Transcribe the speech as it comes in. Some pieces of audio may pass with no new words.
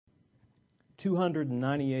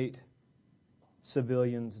298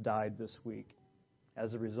 civilians died this week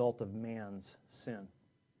as a result of man's sin.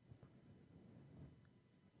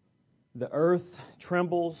 The earth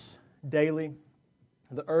trembles daily.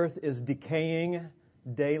 The earth is decaying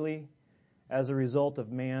daily as a result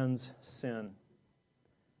of man's sin.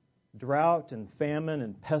 Drought and famine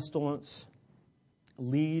and pestilence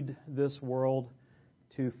lead this world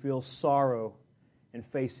to feel sorrow and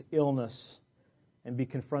face illness and be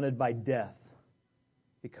confronted by death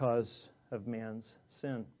because of man's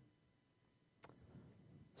sin.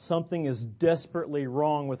 Something is desperately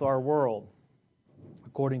wrong with our world,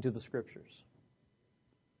 according to the Scriptures.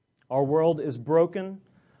 Our world is broken,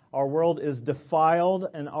 our world is defiled,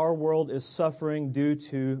 and our world is suffering due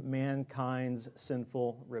to mankind's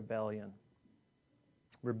sinful rebellion.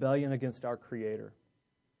 Rebellion against our Creator.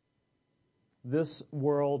 This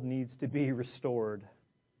world needs to be restored.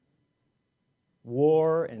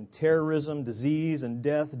 War and terrorism, disease and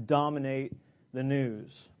death dominate the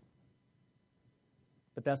news.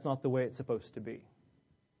 But that's not the way it's supposed to be.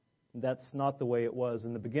 That's not the way it was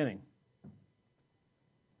in the beginning.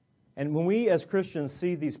 And when we as Christians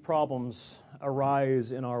see these problems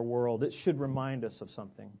arise in our world, it should remind us of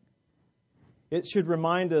something. It should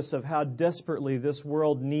remind us of how desperately this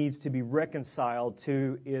world needs to be reconciled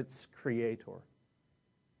to its Creator.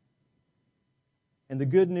 And the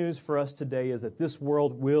good news for us today is that this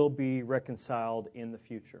world will be reconciled in the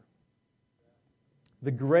future.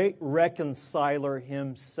 The great Reconciler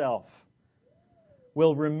Himself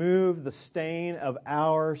will remove the stain of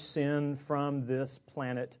our sin from this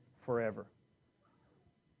planet forever.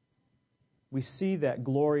 We see that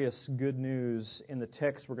glorious good news in the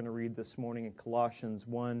text we're going to read this morning in Colossians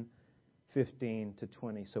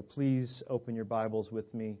 1:15-20. So please open your Bibles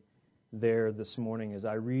with me there this morning as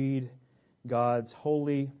I read God's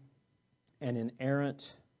holy and inerrant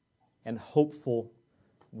and hopeful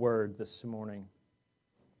Word this morning.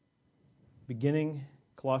 Beginning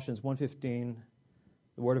Colossians 1:15,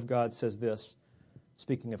 the Word of God says this,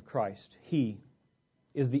 speaking of Christ: He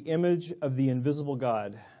is the image of the invisible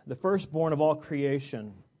God, the firstborn of all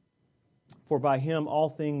creation. For by Him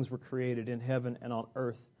all things were created in heaven and on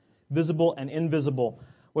earth, visible and invisible,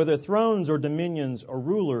 whether thrones or dominions or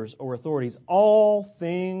rulers or authorities. All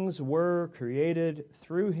things were created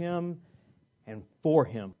through Him and for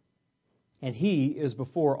Him. And He is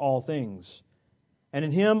before all things. And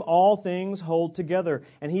in Him all things hold together.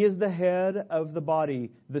 And He is the head of the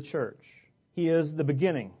body, the church. He is the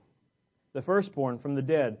beginning, the firstborn from the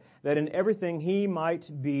dead, that in everything He might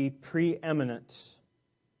be preeminent.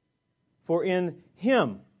 For in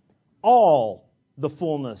Him all the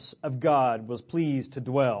fullness of God was pleased to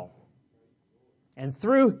dwell, and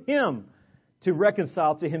through Him to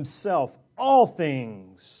reconcile to Himself all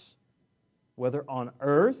things, whether on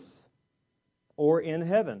earth or in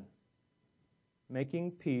heaven,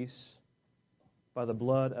 making peace by the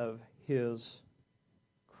blood of His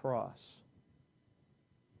cross.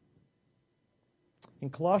 In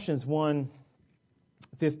Colossians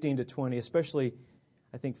 1:15-20, especially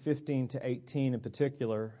I think 15-18 in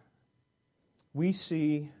particular, we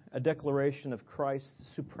see a declaration of Christ's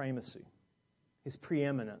supremacy, His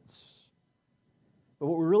preeminence. But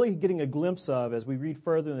what we're really getting a glimpse of as we read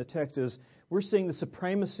further in the text is we're seeing the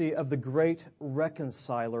supremacy of the great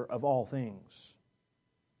reconciler of all things.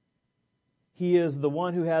 He is the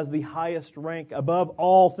one who has the highest rank above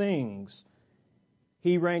all things.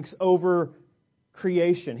 He ranks over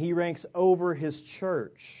creation. He ranks over His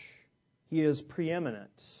church. He is preeminent,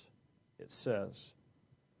 it says.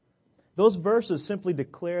 Those verses simply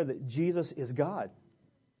declare that Jesus is God.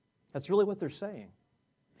 That's really what they're saying.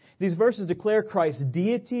 These verses declare Christ's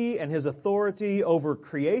deity and His authority over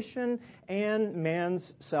creation and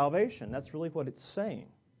man's salvation. That's really what it's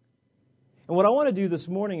saying. And what I want to do this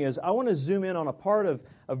morning is I want to zoom in on a part of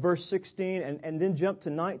verse 16 and then jump to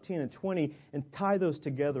 19 and 20 and tie those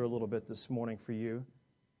together a little bit this morning for you.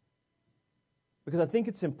 Because I think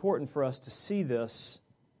it's important for us to see this,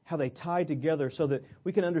 how they tie together so that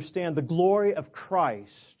we can understand the glory of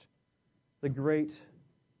Christ, the great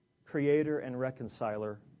Creator and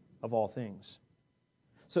Reconciler of all things.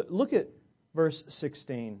 So look at verse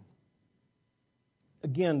 16.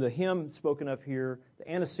 Again, the Him spoken of here,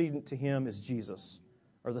 the antecedent to Him is Jesus,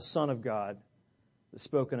 or the Son of God, that's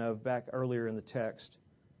spoken of back earlier in the text.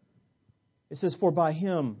 It says, for by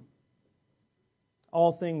Him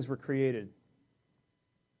all things were created,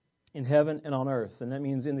 in heaven and on earth. And that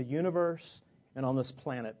means in the universe and on this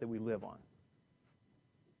planet that we live on.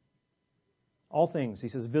 All things, he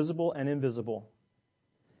says, visible and invisible.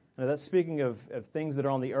 Now that's speaking of things that are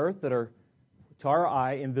on the earth that are, to our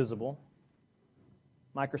eye, invisible,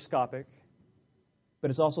 microscopic, But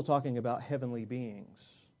it's also talking about heavenly beings,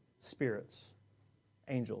 spirits,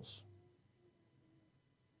 angels.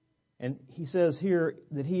 And he says here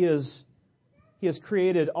that He has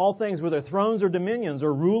created all things, whether thrones or dominions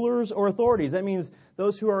or rulers or authorities. That means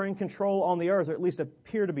those who are in control on the earth, or at least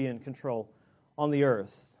appear to be in control on the earth.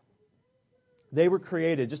 They were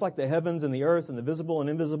created, just like the heavens and the earth and the visible and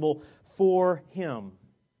invisible, for Him.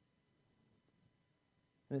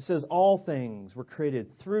 And it says all things were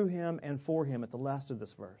created through Him and for Him at the last of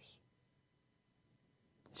this verse.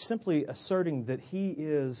 Simply asserting that He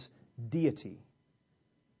is deity.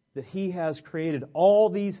 That He has created all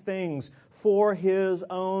these things for His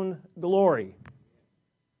own glory.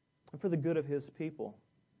 And for the good of His people.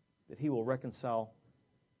 That He will reconcile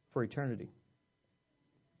for eternity.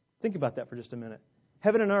 Think about that for just a minute.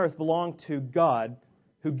 Heaven and earth belong to God,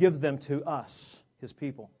 who gives them to us, His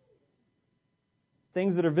people.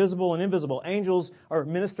 Things that are visible and invisible. Angels are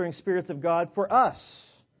ministering spirits of God for us,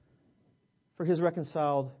 for His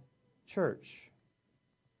reconciled church.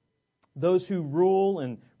 Those who rule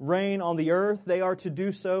and reign on the earth, they are to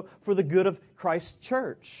do so for the good of Christ's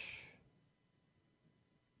church.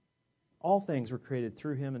 All things were created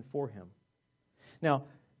through Him and for Him. Now,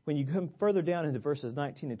 when you come further down into verses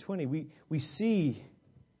 19 and 20, we see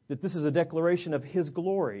that this is a declaration of His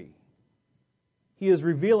glory. He is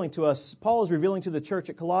revealing to us, Paul is revealing to the church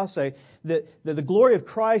at Colossae, that the glory of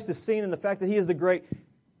Christ is seen in the fact that He is the great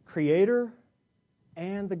Creator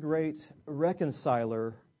and the great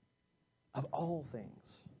Reconciler of all things.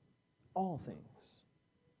 All things.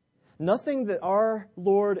 Nothing that our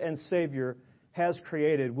Lord and Savior has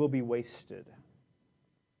created will be wasted.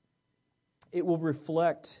 It will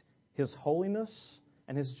reflect His holiness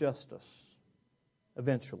and His justice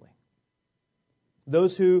eventually.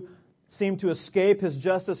 Those who seem to escape His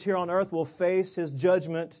justice here on earth will face His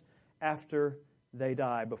judgment after they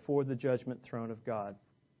die, before the judgment throne of God.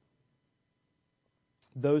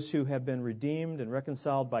 Those who have been redeemed and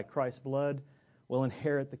reconciled by Christ's blood will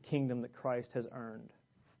inherit the kingdom that Christ has earned,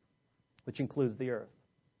 which includes the earth.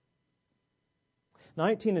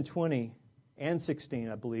 19 and 20 and 16,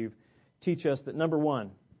 I believe, teach us that, number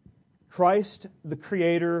one, Christ, the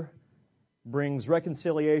Creator, brings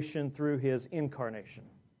reconciliation through His incarnation.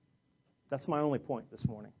 That's my only point this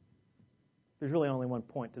morning. There's really only one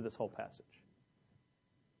point to this whole passage.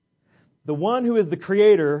 The one who is the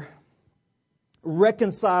Creator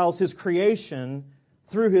reconciles His creation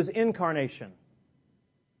through His incarnation.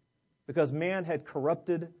 Because man had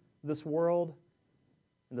corrupted this world,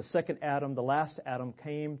 and the second Adam, the last Adam,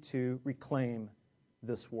 came to reclaim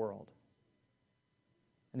this world.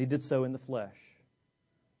 And He did so in the flesh.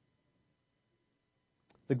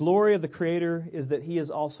 The glory of the Creator is that He is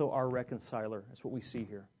also our reconciler. That's what we see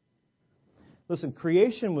here. Listen,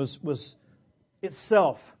 creation was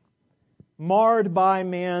itself marred by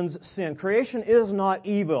man's sin. Creation is not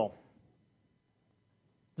evil.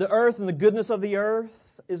 The earth and the goodness of the earth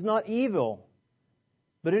is not evil,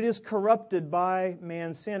 but it is corrupted by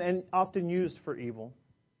man's sin and often used for evil.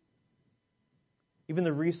 Even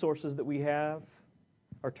the resources that we have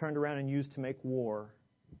are turned around and used to make war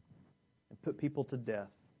and put people to death.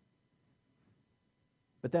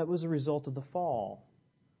 But that was a result of the fall.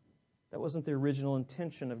 That wasn't the original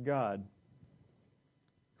intention of God.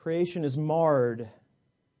 Creation is marred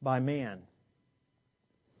by man.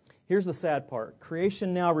 Here's the sad part.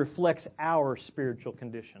 Creation now reflects our spiritual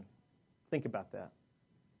condition. Think about that.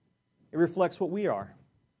 It reflects what we are.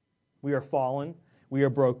 We are fallen, we are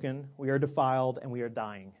broken, we are defiled, and we are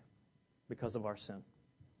dying because of our sin.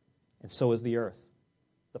 And so is the earth,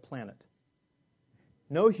 the planet.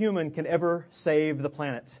 No human can ever save the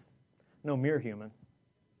planet. No mere human.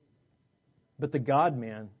 But the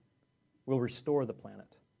God-man will restore the planet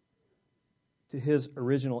to His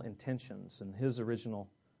original intentions and His original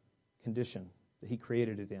condition that He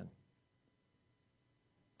created it in.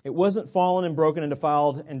 It wasn't fallen and broken and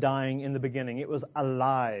defiled and dying in the beginning. It was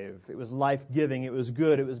alive. It was life-giving. It was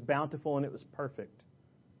good. It was bountiful, and it was perfect.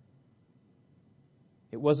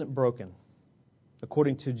 It wasn't broken,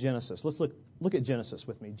 according to Genesis. Let's look at Genesis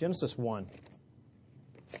with me. Genesis 1.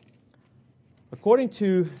 According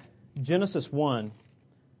to Genesis 1,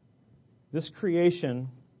 this creation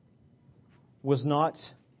was not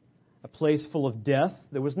a place full of death.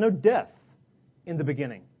 There was no death in the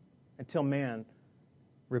beginning until man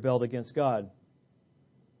rebelled against God.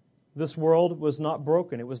 This world was not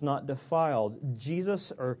broken. It was not defiled.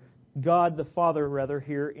 Jesus, or God the Father, rather,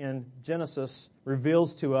 here in Genesis,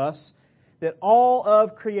 reveals to us that all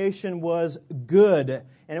of creation was good.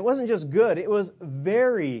 And it wasn't just good, it was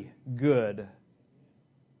very good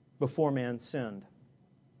before man sinned.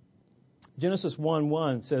 Genesis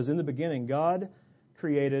 1:1 says, "In the beginning, God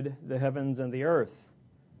created the heavens and the earth.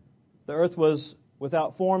 The earth was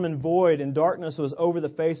without form and void, and darkness was over the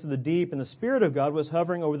face of the deep, and the Spirit of God was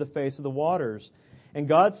hovering over the face of the waters. And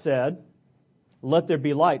God said, "Let there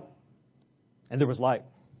be light." And there was light.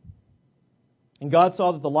 And God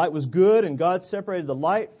saw that the light was good, and God separated the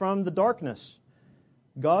light from the darkness.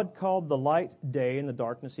 God called the light day, and the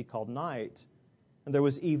darkness He called night. And there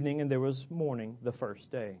was evening, and there was morning, the first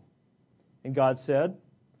day. And God said,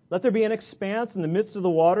 "Let there be an expanse in the midst of the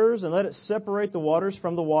waters, and let it separate the waters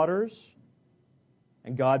from the waters."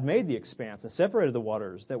 And God made the expanse and separated the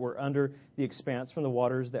waters that were under the expanse from the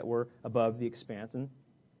waters that were above the expanse. And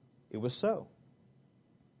it was so.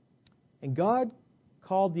 And God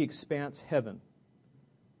called the expanse heaven.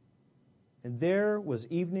 And there was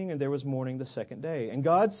evening and there was morning the second day. And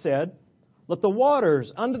God said, "Let the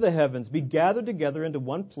waters under the heavens be gathered together into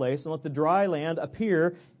one place, and let the dry land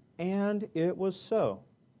appear." And it was so.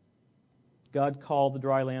 God called the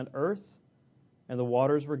dry land earth, and the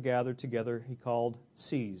waters were gathered together, He called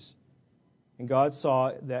seas. And God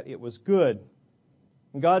saw that it was good.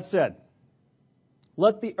 And God said,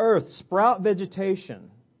 "Let the earth sprout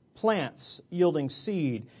vegetation, plants yielding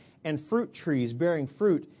seed, and fruit trees bearing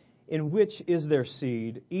fruit, in which is their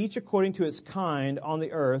seed, each according to its kind on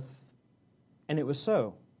the earth." And it was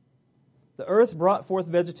so. The earth brought forth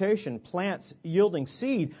vegetation, plants yielding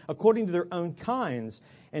seed according to their own kinds,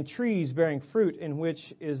 and trees bearing fruit in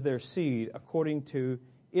which is their seed according to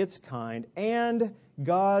its kind. And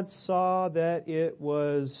God saw that it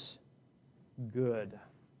was good.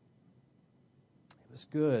 It was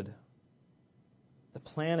good. The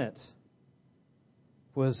planet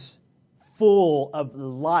was full of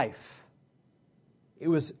life. It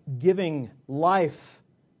was giving life.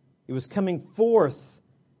 It was coming forth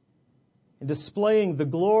and displaying the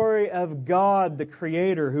glory of God, the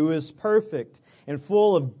Creator, who is perfect and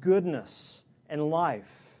full of goodness and life.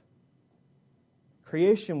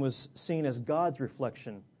 Creation was seen as God's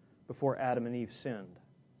reflection before Adam and Eve sinned.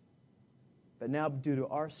 But now, due to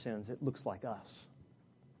our sins, it looks like us.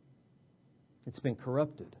 It's been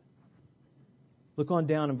corrupted. Look on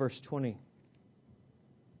down in verse 20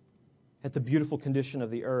 at the beautiful condition of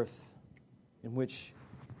the earth in which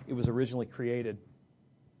it was originally created.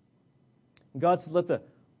 God said, "Let the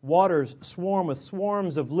waters swarm with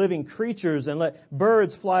swarms of living creatures, and let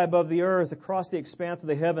birds fly above the earth across the expanse of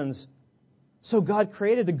the heavens." So God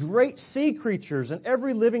created the great sea creatures and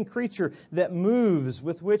every living creature that moves,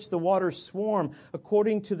 with which the waters swarm,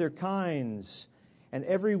 according to their kinds, and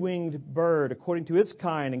every winged bird according to its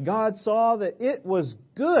kind. And God saw that it was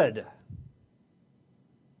good.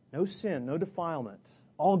 No sin, no defilement,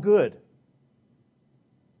 all good.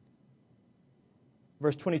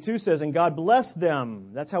 Verse 22 says, "And God blessed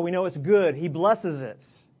them." That's how we know it's good. He blesses it.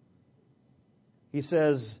 He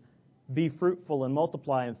says, "Be fruitful and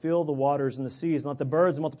multiply and fill the waters and the seas, and let the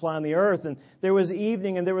birds multiply on the earth." And there was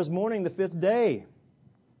evening and there was morning the fifth day.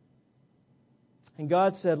 And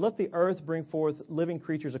God said, "Let the earth bring forth living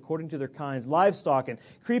creatures according to their kinds, livestock and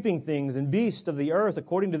creeping things and beasts of the earth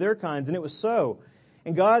according to their kinds." And it was so.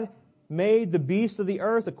 And God made the beasts of the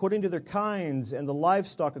earth according to their kinds, and the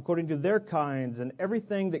livestock according to their kinds, and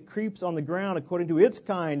everything that creeps on the ground according to its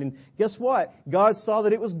kind. And guess what? God saw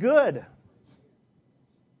that it was good.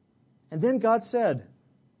 And then God said,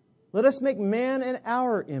 "Let us make man in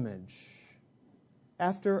our image,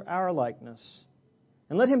 after our likeness.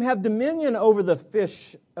 And let him have dominion over the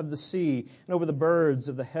fish of the sea, and over the birds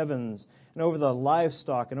of the heavens, and over the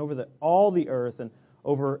livestock, and over all the earth, and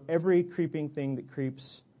over every creeping thing that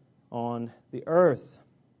creeps on the earth."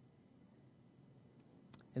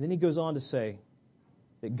 And then he goes on to say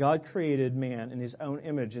that God created man in His own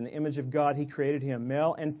image. In the image of God, He created him,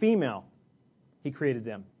 male and female. He created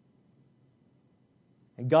them.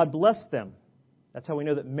 And God blessed them. That's how we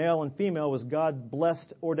know that male and female was God's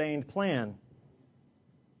blessed, ordained plan.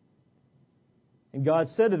 And God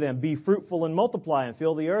said to them, "Be fruitful and multiply, and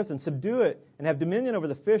fill the earth, and subdue it, and have dominion over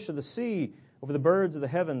the fish of the sea, over the birds of the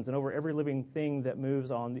heavens, and over every living thing that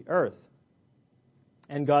moves on the earth."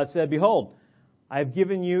 And God said, "Behold, I have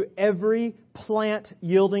given you every plant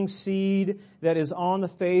yielding seed that is on the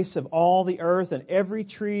face of all the earth, and every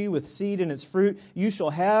tree with seed in its fruit. You shall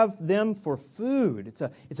have them for food."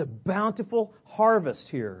 It's a bountiful harvest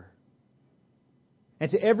here.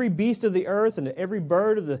 "And to every beast of the earth, and to every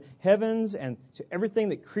bird of the heavens, and to everything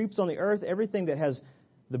that creeps on the earth, everything that has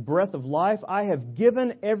the breath of life, I have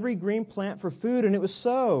given every green plant for food." And it was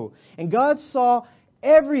so. And God saw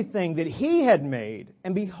everything that He had made,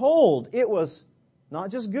 and behold, it was not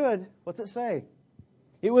just good. What's it say?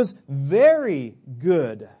 It was very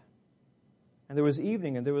good. And there was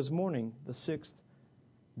evening and there was morning, the sixth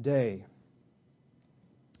day.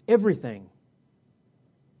 Everything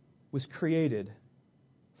was created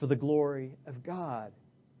for the glory of God.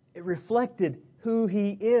 It reflected who He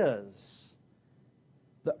is.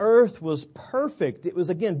 The earth was perfect. It was,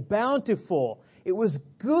 again, bountiful. It was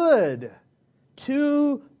good.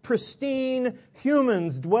 Two pristine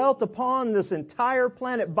humans dwelt upon this entire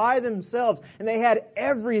planet by themselves, and they had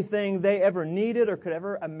everything they ever needed or could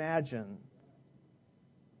ever imagine.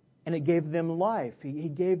 And it gave them life. He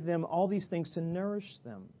gave them all these things to nourish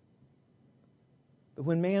them. But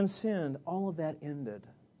when man sinned, all of that ended.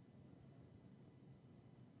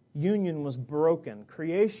 Union was broken.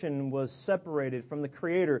 Creation was separated from the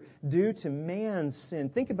Creator due to man's sin.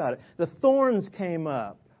 Think about it. The thorns came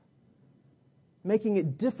up, making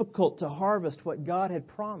it difficult to harvest what God had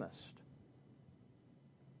promised.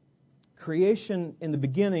 Creation in the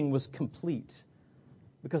beginning was complete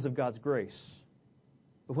because of God's grace.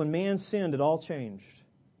 But when man sinned, it all changed.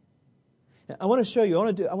 Now, I want to show you,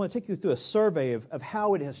 I want to take you through a survey of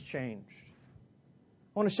how it has changed.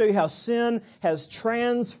 I want to show you how sin has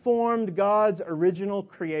transformed God's original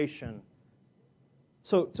creation.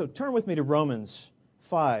 So turn with me to Romans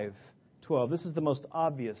 5:12. This is the most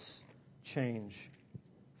obvious change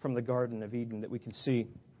from the Garden of Eden that we can see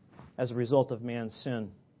as a result of man's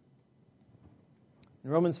sin. In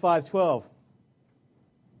Romans 5:12,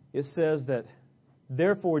 it says that,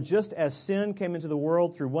 therefore, just as sin came into the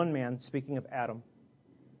world through one man, speaking of Adam,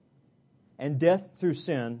 and death through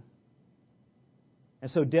sin, and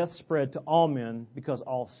so death spread to all men because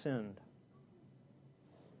all sinned.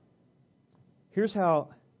 Here's how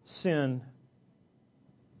sin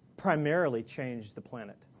primarily changed the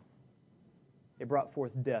planet. It brought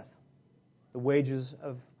forth death. The wages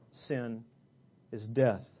of sin is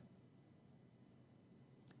death.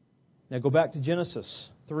 Now go back to Genesis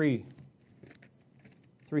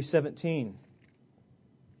 3:17.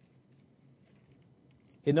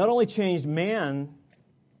 It not only changed man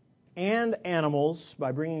and animals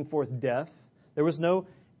by bringing forth death. There was no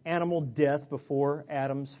animal death before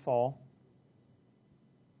Adam's fall.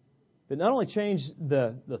 It not only changed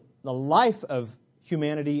the life of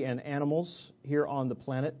humanity and animals here on the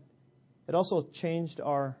planet, it also changed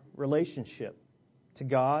our relationship to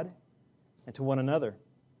God and to one another.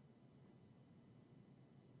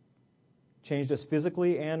 Changed us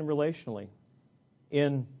physically and relationally.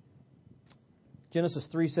 In Genesis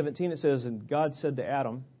 3:17 it says, and God said to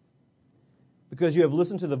Adam, because you have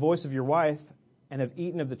listened to the voice of your wife and have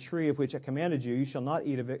eaten of the tree of which I commanded you, you shall not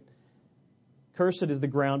eat of it. Cursed is the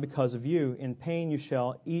ground because of you. In pain you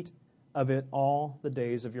shall eat of it all the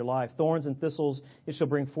days of your life. Thorns and thistles it shall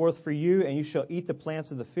bring forth for you, and you shall eat the plants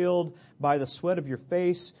of the field. By the sweat of your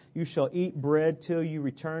face you shall eat bread till you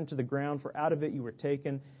return to the ground, for out of it you were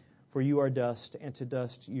taken, for you are dust, and to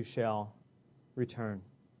dust you shall return.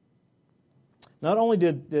 Not only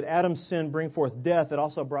did Adam's sin bring forth death, it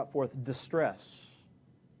also brought forth distress.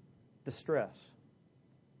 Distress.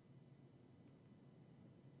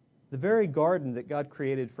 The very garden that God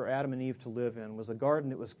created for Adam and Eve to live in was a garden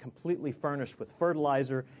that was completely furnished with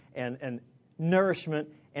fertilizer and nourishment,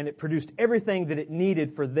 and it produced everything that it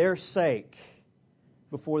needed for their sake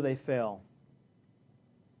before they fell.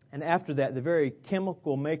 And after that, the very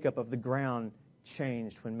chemical makeup of the ground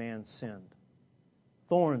changed when man sinned.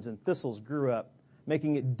 Thorns and thistles grew up,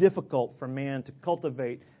 making it difficult for man to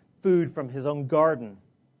cultivate food from his own garden,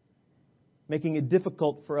 making it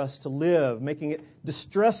difficult for us to live, making it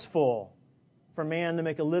distressful for man to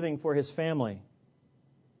make a living for his family.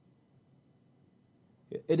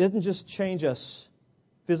 It doesn't just change us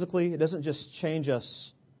physically, it doesn't just change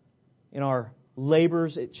us in our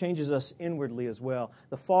labors, it changes us inwardly as well.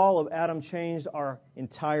 The fall of Adam changed our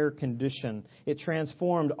entire condition. It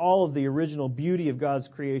transformed all of the original beauty of God's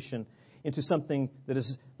creation into something that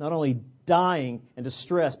is not only dying and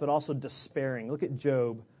distressed, but also despairing. Look at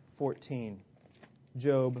Job 14.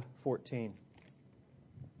 Job 14.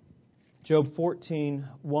 Job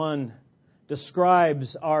 14:1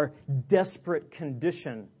 describes our desperate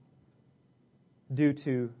condition due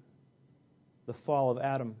to the fall of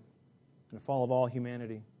Adam and the fall of all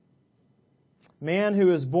humanity. Man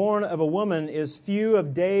who is born of a woman is few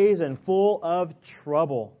of days and full of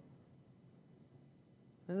trouble.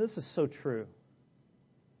 And this is so true.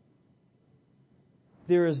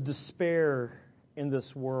 There is despair in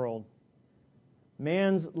this world.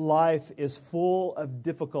 Man's life is full of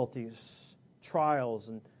difficulties, trials,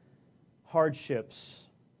 and hardships.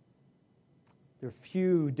 There are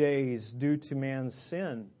few days due to man's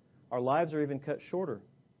sin. Our lives are even cut shorter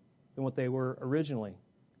than what they were originally.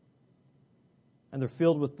 And they're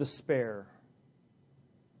filled with despair.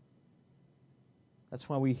 That's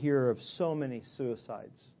why we hear of so many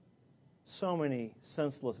suicides, so many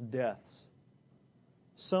senseless deaths.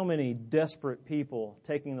 So many desperate people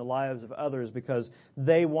taking the lives of others because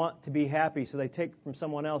they want to be happy, so they take from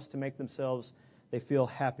someone else to make themselves, they feel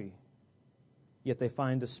happy. Yet they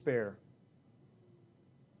find despair.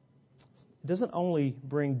 It doesn't only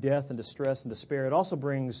bring death and distress and despair, it also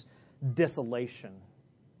brings desolation.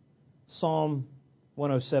 Psalm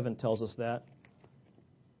 107 tells us that.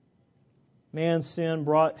 Man's sin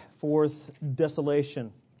brought forth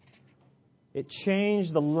desolation. It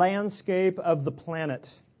changed the landscape of the planet.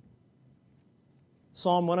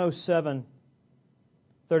 Psalm 107,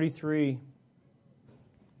 33.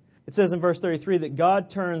 It says in verse 33 that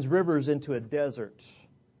God turns rivers into a desert,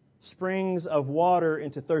 springs of water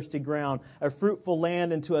into thirsty ground, a fruitful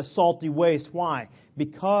land into a salty waste. Why?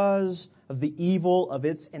 Because of the evil of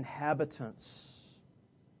its inhabitants.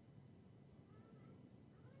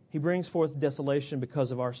 He brings forth desolation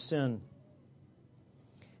because of our sin.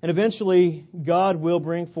 And eventually, God will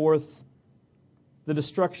bring forth the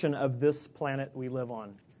destruction of this planet we live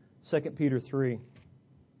on. 2 Peter 3,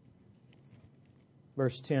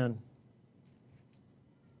 verse 10.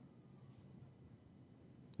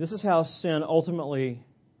 This is how sin ultimately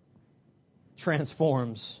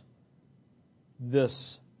transforms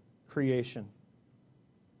this creation.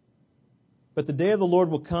 But the day of the Lord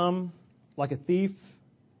will come like a thief,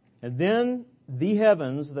 and then the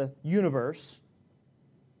heavens, the universe,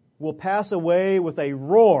 will pass away with a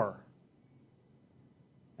roar,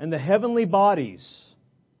 and the heavenly bodies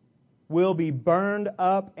will be burned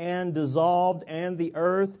up and dissolved, and the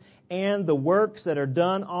earth and the works that are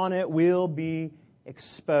done on it will be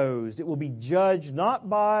exposed. It will be judged not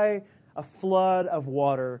by a flood of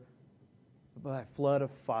water, but by a flood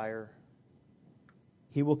of fire.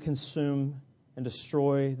 He will consume and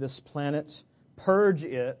destroy this planet, purge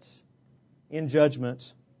it in judgment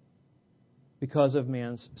because of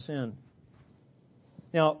man's sin.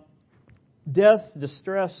 Now, death,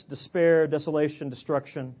 distress, despair, desolation,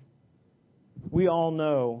 destruction, we all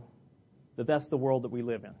know that that's the world that we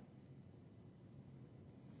live in.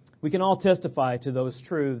 We can all testify to those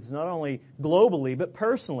truths, not only globally, but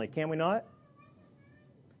personally, can we not?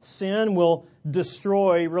 Sin will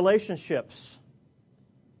destroy relationships.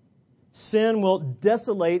 Sin will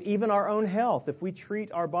desolate even our own health. If we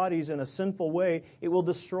treat our bodies in a sinful way, it will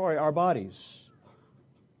destroy our bodies.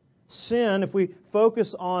 Sin, if we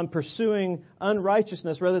focus on pursuing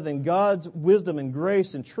unrighteousness rather than God's wisdom and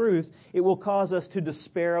grace and truth, it will cause us to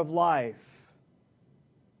despair of life.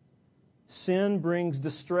 Sin brings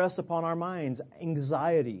distress upon our minds,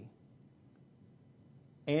 anxiety.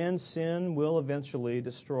 And sin will eventually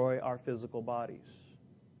destroy our physical bodies.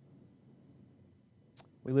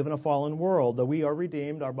 We live in a fallen world. Though we are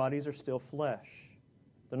redeemed, our bodies are still flesh.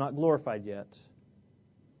 They're not glorified yet.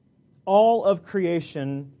 All of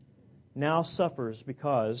creation now suffers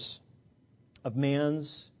because of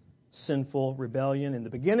man's sinful rebellion in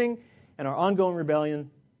the beginning and our ongoing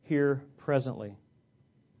rebellion here presently.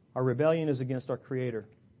 Our rebellion is against our Creator.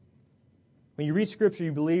 When you read Scripture,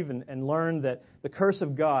 you believe and learn that the curse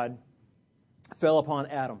of God fell upon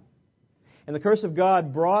Adam. And the curse of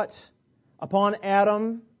God brought upon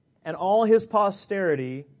Adam and all his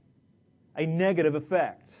posterity a negative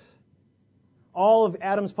effect. All of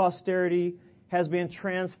Adam's posterity has been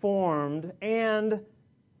transformed, and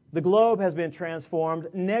the globe has been transformed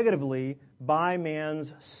negatively by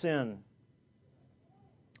man's sin.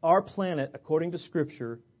 Our planet, according to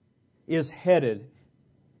Scripture, is headed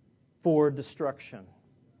for destruction.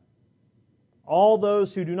 All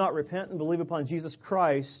those who do not repent and believe upon Jesus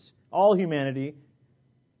Christ, all humanity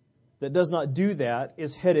that does not do that,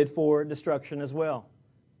 is headed for destruction as well.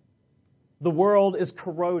 The world is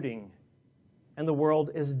corroding, and the world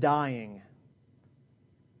is dying.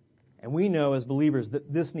 And we know as believers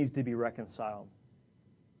that this needs to be reconciled.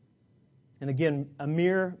 And again, a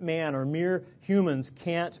mere man or mere humans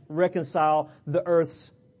can't reconcile the earth's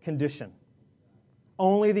condition.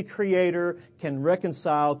 Only the Creator can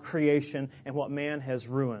reconcile creation and what man has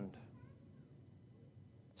ruined.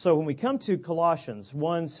 So when we come to Colossians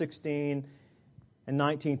 1:16 and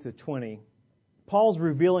 19 to 20, Paul's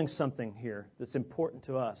revealing something here that's important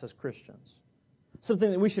to us as Christians. Something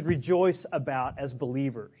that we should rejoice about as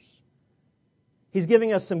believers. He's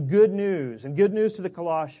giving us some good news, and good news to the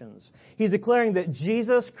Colossians. He's declaring that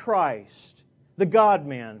Jesus Christ, the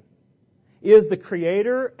God-man, is the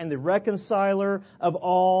Creator and the reconciler of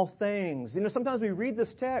all things. You know, sometimes we read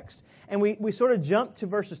this text and we sort of jump to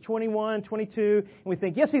verses 21, 22, and we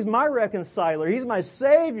think, yes, He's my reconciler. He's my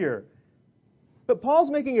Savior. But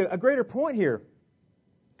Paul's making a greater point here.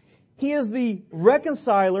 He is the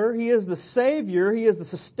reconciler, He is the Savior, He is the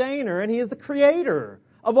sustainer, and He is the Creator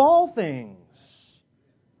of all things.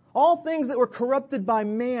 All things that were corrupted by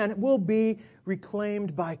man will be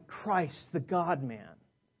reclaimed by Christ, the God-man,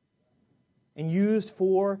 and used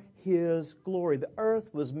for His glory. The earth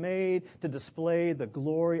was made to display the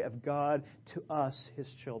glory of God to us,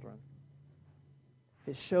 His children.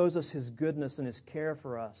 It shows us His goodness and His care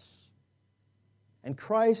for us. And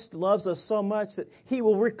Christ loves us so much that He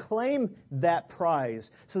will reclaim that prize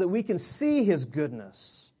so that we can see His goodness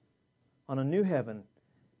on a new heaven,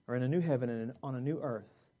 or in a new heaven and on a new earth.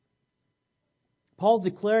 Paul's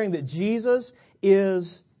declaring that Jesus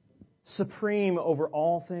is supreme over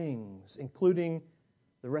all things, including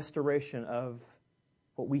the restoration of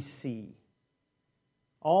what we see.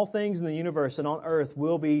 All things in the universe and on earth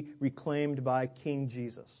will be reclaimed by King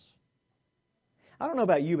Jesus. I don't know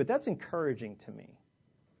about you, but that's encouraging to me.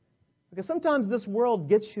 Because sometimes this world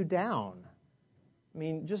gets you down. I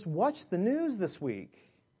mean, just watch the news this week.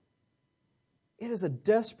 It is a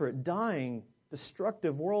desperate, dying,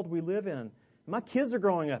 destructive world we live in. My kids are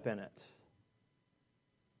growing up in it.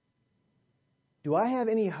 Do I have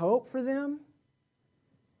any hope for them?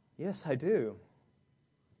 Yes, I do.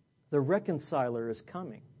 The Reconciler is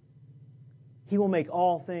coming. He will make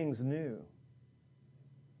all things new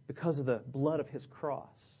because of the blood of His cross.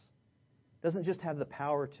 It doesn't just have the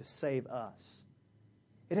power to save us.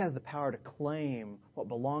 It has the power to claim what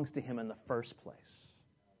belongs to Him in the first place.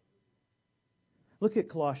 Look at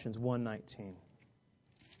Colossians 1:19.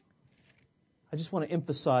 I just want to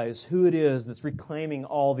emphasize who it is that's reclaiming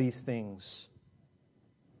all these things.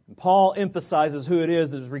 And Paul emphasizes who it is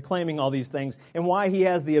that is reclaiming all these things and why he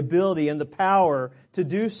has the ability and the power to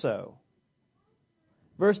do so.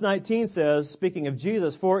 Verse 19 says, speaking of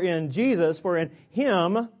Jesus, for in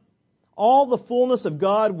Him, all the fullness of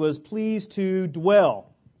God was pleased to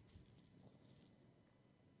dwell.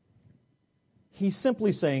 He's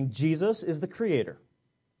simply saying Jesus is the Creator.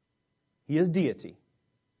 He is deity.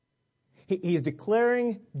 He is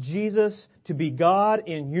declaring Jesus to be God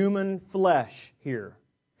in human flesh here.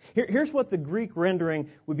 Here's what the Greek rendering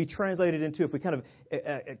would be translated into if we kind of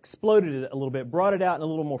exploded it a little bit, brought it out in a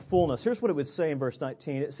little more fullness. Here's what it would say in verse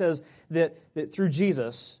 19. It says that through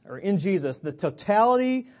Jesus, or in Jesus, the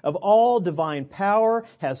totality of all divine power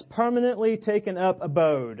has permanently taken up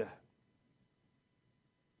abode.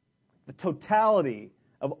 The totality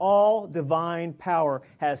of all divine power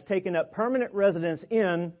has taken up permanent residence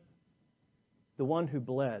in the one who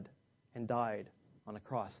bled and died on the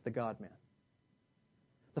cross, the God-man.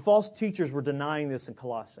 The false teachers were denying this in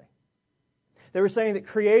Colossae. They were saying that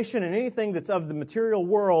creation and anything that's of the material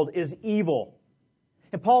world is evil.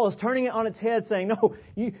 And Paul is turning it on its head, saying, no,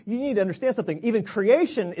 you need to understand something. Even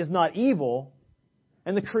creation is not evil.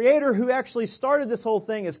 And the Creator who actually started this whole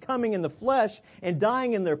thing is coming in the flesh and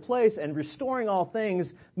dying in their place and restoring all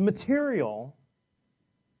things material.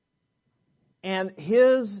 And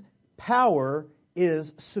His power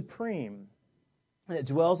is supreme, and it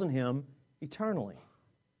dwells in Him eternally.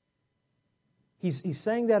 He's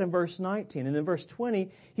saying that in verse 19. And in verse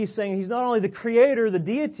 20, he's saying He's not only the Creator, the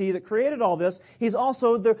deity that created all this, He's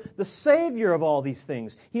also the Savior of all these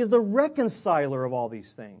things. He is the reconciler of all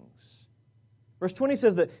these things. Verse 20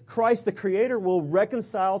 says that Christ, the Creator, will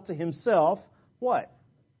reconcile to Himself what?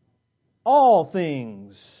 All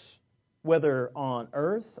things, whether on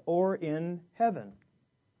earth or in heaven.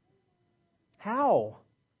 How?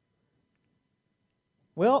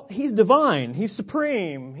 Well, He's divine. He's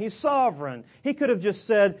supreme. He's sovereign. He could have just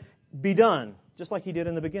said, be done, just like He did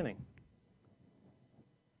in the beginning.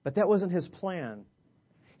 But that wasn't His plan.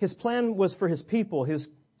 His plan was for His people, His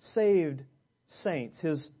saved saints,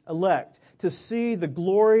 His elect, to see the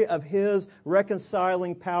glory of His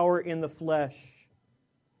reconciling power in the flesh.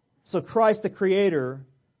 So Christ, the Creator,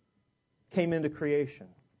 came into creation.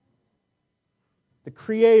 The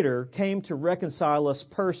Creator came to reconcile us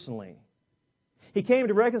personally. He came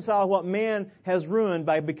to reconcile what man has ruined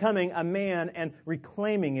by becoming a man and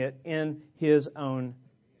reclaiming it in His own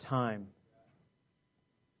time.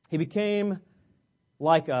 He became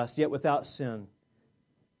like us, yet without sin.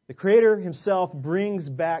 The Creator Himself brings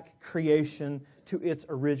back creation to its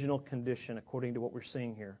original condition, according to what we're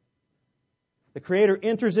seeing here. The Creator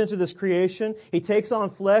enters into this creation. He takes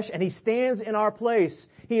on flesh and He stands in our place.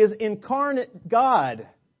 He is incarnate God.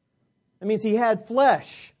 That means He had flesh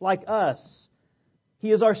like us.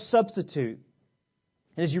 He is our substitute.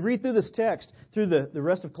 And as you read through this text, through the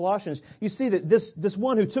rest of Colossians, you see that this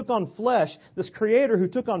one who took on flesh, this Creator who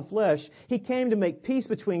took on flesh, He came to make peace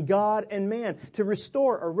between God and man, to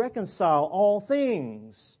restore or reconcile all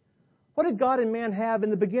things. What did God and man have in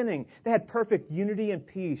the beginning? They had perfect unity and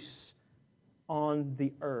peace on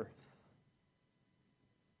the earth.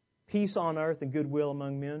 peace on earth and goodwill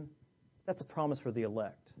among men, that's a promise for the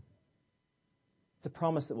elect. It's a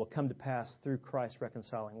promise that will come to pass through Christ's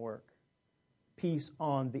reconciling work. Peace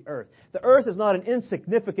on the earth. The earth is not an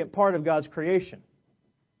insignificant part of God's creation.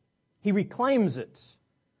 He reclaims it.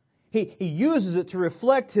 He uses it to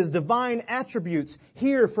reflect His divine attributes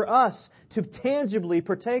here for us to tangibly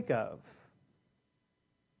partake of.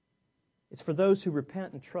 It's for those who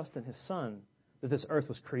repent and trust in His Son that this earth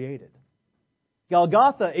was created.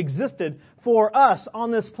 Golgotha existed for us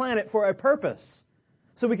on this planet for a purpose,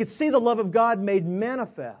 so we could see the love of God made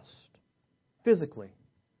manifest physically.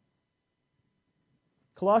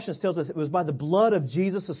 Colossians tells us it was by the blood of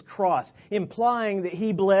Jesus' cross, implying that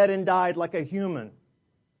He bled and died like a human.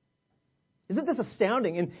 Isn't this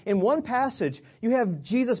astounding? In one passage, you have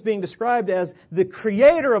Jesus being described as the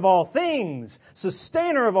creator of all things,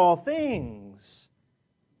 sustainer of all things,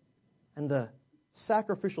 and the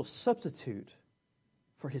sacrificial substitute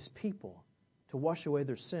for His people to wash away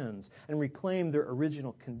their sins and reclaim their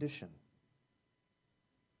original condition.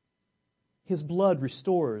 His blood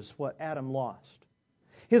restores what Adam lost.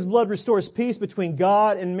 His blood restores peace between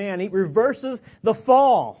God and man. He reverses the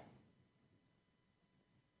fall.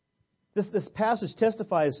 This passage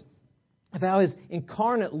testifies of how His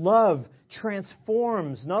incarnate love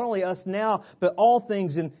transforms not only us now, but all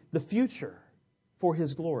things in the future for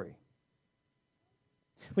His glory.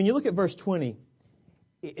 When you look at verse 20,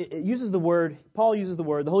 it uses the word, Paul uses the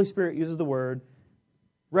word, the Holy Spirit uses the word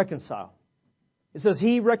reconcile. It says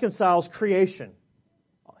He reconciles creation,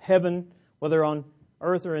 heaven, whether on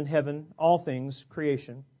earth or in heaven, all things,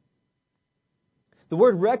 creation. The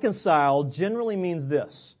word reconcile generally means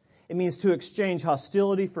this. It means to exchange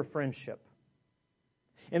hostility for friendship.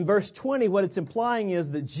 In verse 20, what it's implying is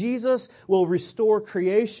that Jesus will restore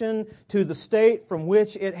creation to the state from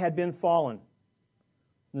which it had been fallen.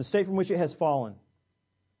 The state from which it has fallen.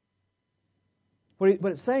 What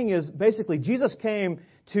it's saying is, basically, Jesus came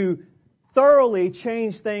to thoroughly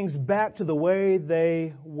change things back to the way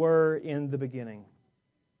they were in the beginning.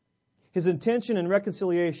 His intention in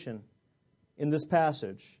reconciliation in this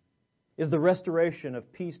passage is the restoration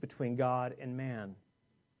of peace between God and man,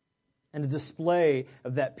 and a display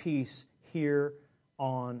of that peace here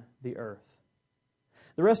on the earth.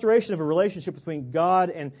 The restoration of a relationship between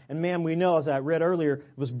God and man, we know, as I read earlier,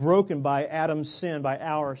 was broken by Adam's sin, by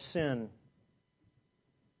our sin.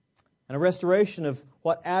 And a restoration of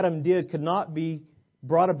what Adam did could not be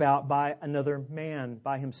brought about by another man,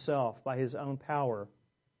 by himself, by his own power.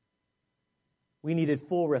 We needed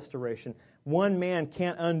full restoration. One man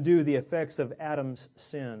can't undo the effects of Adam's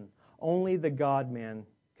sin. Only the God-man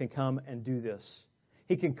can come and do this.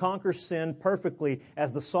 He can conquer sin perfectly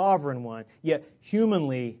as the sovereign one, yet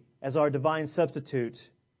humanly as our divine substitute.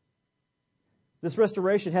 This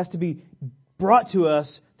restoration has to be brought to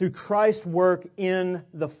us through Christ's work in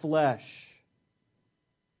the flesh.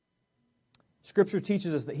 Scripture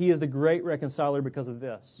teaches us that He is the great reconciler because of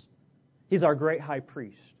this. He's our great high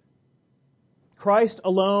priest. Christ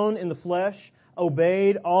alone in the flesh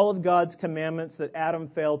obeyed all of God's commandments that Adam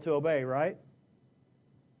failed to obey, right?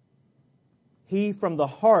 He from the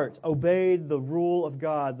heart obeyed the rule of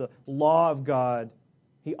God, the law of God.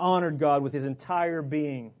 He honored God with His entire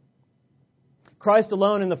being. Christ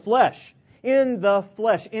alone in the flesh,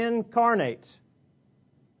 incarnate,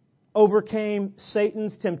 overcame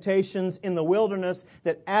Satan's temptations in the wilderness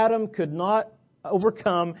that Adam could not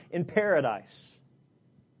overcome in paradise.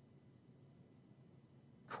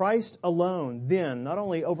 Christ alone then not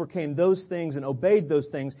only overcame those things and obeyed those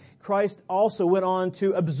things, Christ also went on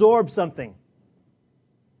to absorb something.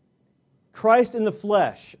 Christ in the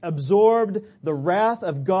flesh absorbed the wrath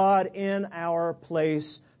of God in our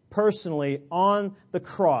place personally on the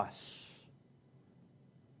cross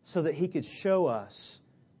so that He could show us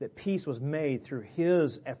that peace was made through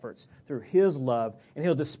His efforts, through His love, and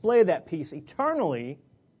He'll display that peace eternally,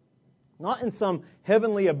 not in some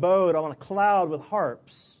heavenly abode on a cloud with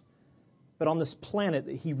harps, but on this planet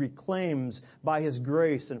that He reclaims by His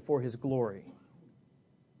grace and for His glory.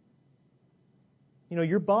 You know,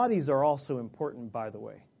 your bodies are also important, by the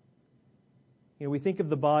way. You know, we think of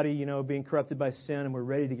the body, being corrupted by sin, and we're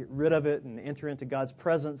ready to get rid of it and enter into God's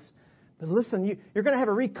presence. But listen, you're going to have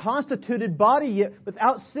a reconstituted body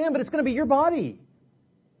without sin, but it's going to be your body.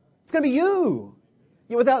 It's going to be you.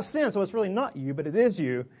 Without sin, so it's really not you, but it is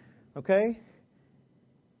you. Okay?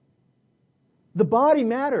 The body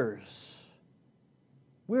matters.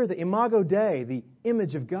 We're the imago Dei, the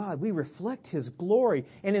image of God. We reflect His glory.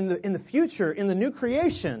 And in the future, in the new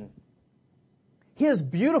creation, His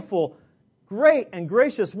beautiful, great, and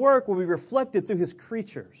gracious work will be reflected through His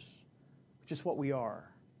creatures, which is what we are.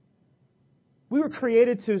 We were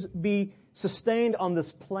created to be sustained on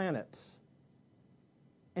this planet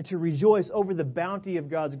and to rejoice over the bounty of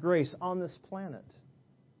God's grace on this planet.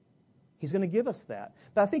 He's going to give us that.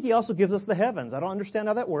 But I think He also gives us the heavens. I don't understand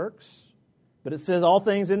how that works, but it says all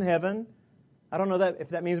things in heaven. I don't know that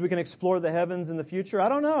if that means we can explore the heavens in the future. I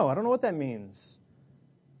don't know. I don't know what that means.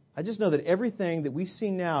 I just know that everything that we see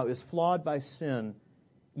now is flawed by sin,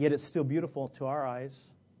 yet it's still beautiful to our eyes.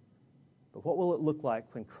 But what will it look like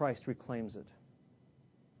when Christ reclaims it?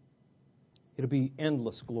 It'll be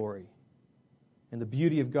endless glory. And the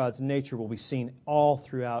beauty of God's nature will be seen all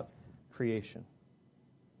throughout creation.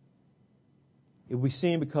 It will be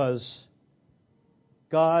seen because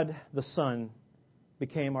God the Son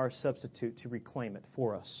became our substitute to reclaim it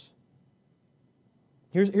for us.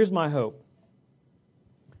 Here's my hope.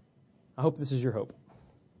 I hope this is your hope.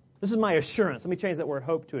 This is my assurance. Let me change that word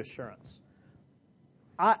hope to assurance.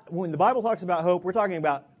 When the Bible talks about hope, we're talking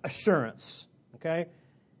about assurance. Okay?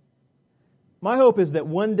 My hope is that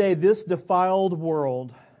one day this defiled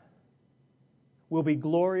world will be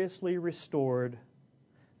gloriously restored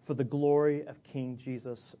for the glory of King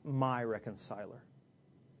Jesus, my reconciler,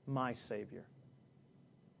 my Savior.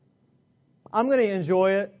 I'm going to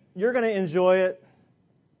enjoy it. You're going to enjoy it.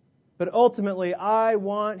 But ultimately, I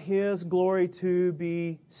want His glory to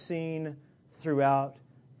be seen throughout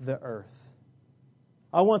the earth.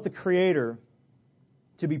 I want the Creator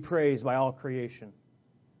to be praised by all creation.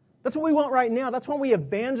 That's what we want right now. That's why we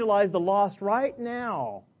evangelize the lost right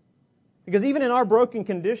now. Because even in our broken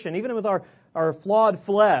condition, even with our flawed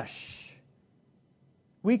flesh,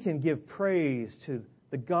 we can give praise to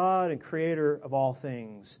the God and Creator of all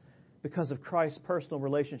things because of Christ's personal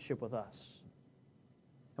relationship with us.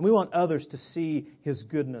 And we want others to see His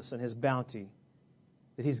goodness and His bounty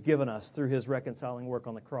that He's given us through His reconciling work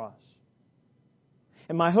on the cross.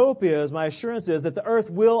 And my hope is, my assurance is that the earth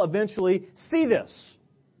will eventually see this.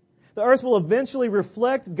 The earth will eventually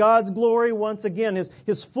reflect God's glory once again.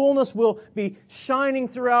 His fullness will be shining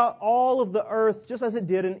throughout all of the earth just as it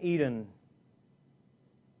did in Eden.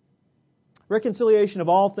 Reconciliation of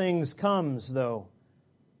all things comes, though,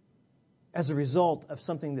 as a result of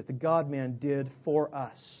something that the God-man did for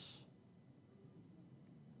us.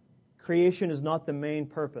 Creation is not the main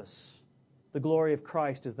purpose. The glory of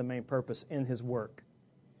Christ is the main purpose in His work.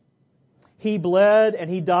 He bled and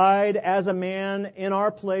He died as a man in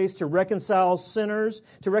our place to reconcile sinners,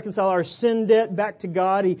 to reconcile our sin debt back to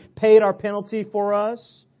God. He paid our penalty for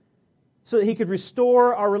us so that He could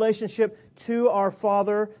restore our relationship to our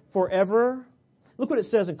Father forever. Look what it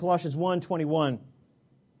says in Colossians 1:21.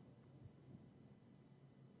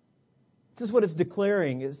 This is what it's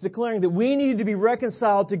declaring. It's declaring that we need to be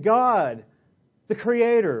reconciled to God, the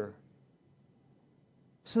Creator,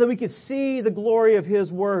 so that we could see the glory of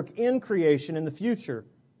His work in creation in the future.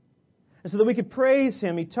 And so that we could praise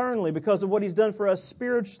Him eternally because of what He's done for us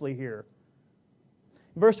spiritually here.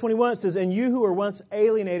 In verse 21 it says, "And you who were once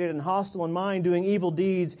alienated and hostile in mind, doing evil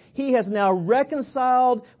deeds, He has now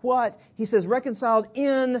reconciled," what? He says, reconciled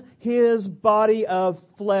in His body of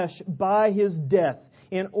flesh by His death,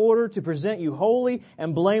 in order to present you holy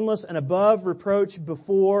and blameless and above reproach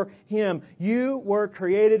before Him. You were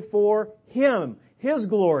created for Him, His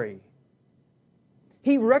glory.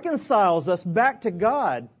 He reconciles us back to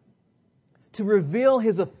God to reveal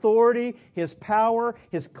His authority, His power,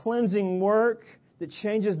 His cleansing work that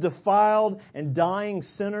changes defiled and dying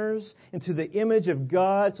sinners into the image of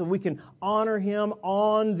God so we can honor Him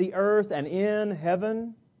on the earth and in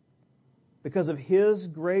heaven because of His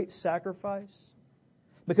great sacrifice.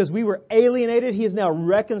 Because we were alienated, He is now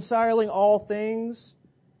reconciling all things,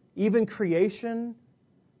 even creation,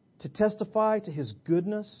 to testify to His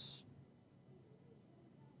goodness.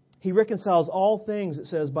 He reconciles all things, it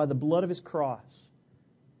says, by the blood of His cross.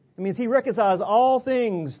 It means He reconciles all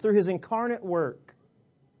things through His incarnate work.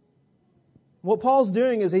 What Paul's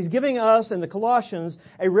doing is he's giving us and the Colossians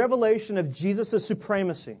a revelation of Jesus'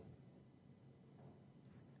 supremacy.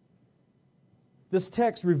 This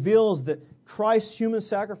text reveals that Christ's human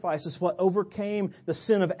sacrifice is what overcame the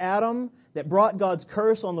sin of Adam that brought God's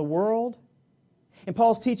curse on the world. And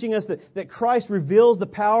Paul's teaching us that Christ reveals the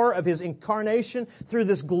power of His incarnation through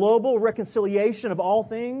this global reconciliation of all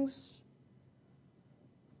things.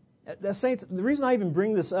 Saints, the reason I even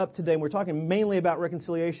bring this up today, and we're talking mainly about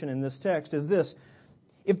reconciliation in this text, is this.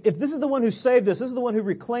 If this is the one who saved us, this is the one who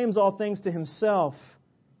reclaims all things to Himself,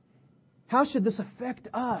 how should this affect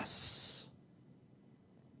us?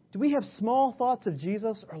 Do we have small thoughts of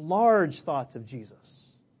Jesus or large thoughts of Jesus?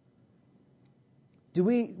 Do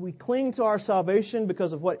we cling to our salvation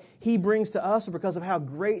because of what He brings to us or because of how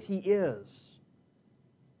great He is?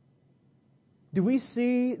 Do we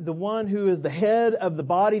see the one who is the head of the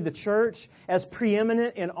body, the church, as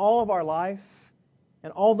preeminent in all of our life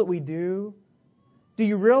and all that we do? Do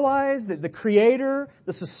you realize that the Creator,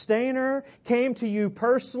 the Sustainer, came to you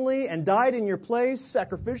personally and died in your place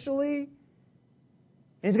sacrificially?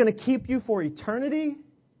 And He's going to keep you for eternity?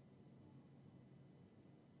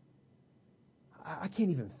 I can't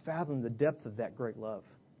even fathom the depth of that great love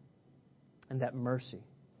and that mercy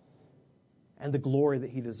and the glory that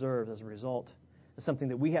He deserves as a result. It's something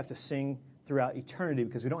that we have to sing throughout eternity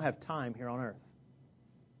because we don't have time here on earth.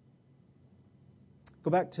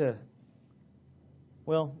 Go back to,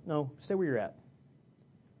 well, no, stay where you're at.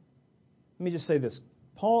 Let me just say this.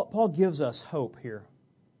 Paul gives us hope here,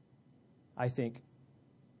 I think.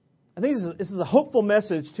 I think this is a hopeful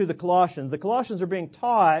message to the Colossians. The Colossians are being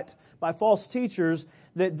taught by false teachers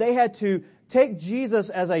that they had to take Jesus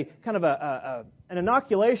as a kind of an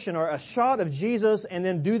inoculation or a shot of Jesus and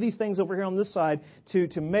then do these things over here on this side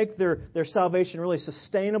to make their salvation really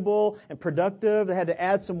sustainable and productive. They had to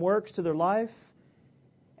add some works to their life.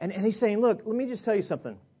 And He's saying, look, let me just tell you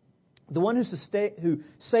something. The one who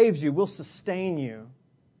saves you will sustain you.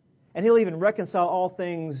 And He'll even reconcile all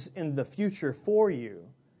things in the future for you.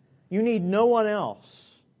 You need no one else.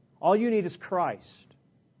 All you need is Christ.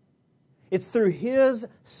 It's through His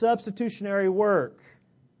substitutionary work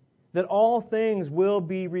that all things will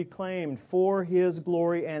be reclaimed for His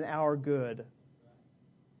glory and our good.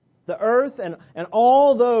 The earth and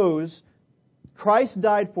all those Christ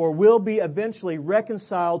died for will be eventually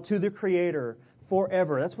reconciled to the Creator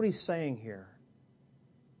forever. That's what He's saying here.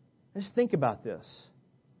 Just think about this.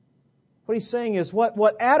 What He's saying is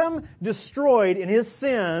what Adam destroyed in his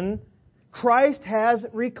sin, Christ has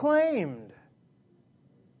reclaimed.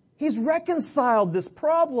 He's reconciled this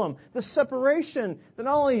problem, the separation that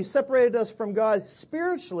not only separated us from God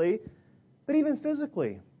spiritually, but even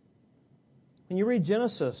physically. When you read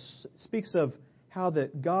Genesis, it speaks of how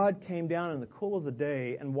that God came down in the cool of the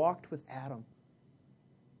day and walked with Adam.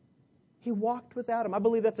 He walked with Adam. I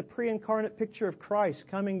believe that's a pre-incarnate picture of Christ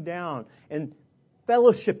coming down and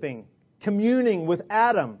fellowshipping, communing with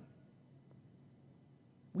Adam.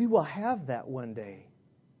 We will have that one day.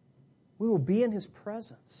 We will be in His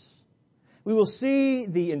presence. We will see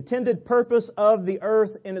the intended purpose of the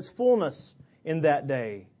earth in its fullness in that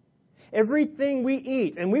day. Everything we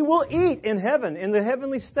eat, and we will eat in heaven, in the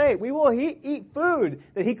heavenly state. We will eat food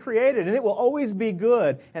that He created, and it will always be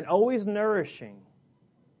good and always nourishing.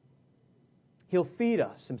 He'll feed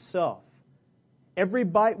us Himself. Every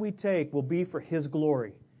bite we take will be for His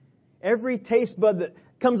glory. Every taste bud that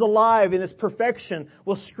comes alive in its perfection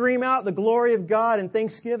will scream out the glory of God in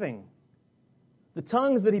thanksgiving. The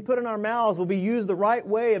tongues that He put in our mouths will be used the right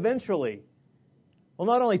way eventually. We'll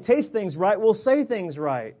not only taste things right, we'll say things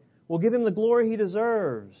right. We'll give Him the glory He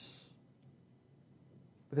deserves.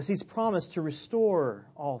 Because He's promised to restore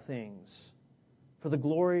all things for the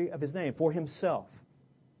glory of His name, for Himself.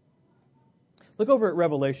 Look over at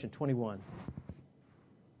Revelation 21.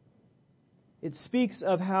 It speaks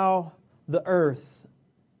of how the earth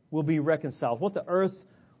will be reconciled, what the earth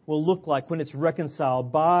will look like when it's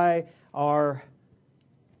reconciled by our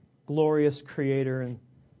glorious Creator and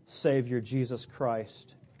Savior, Jesus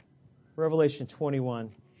Christ. Revelation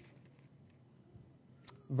 21,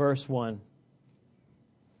 verse 1.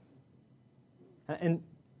 And,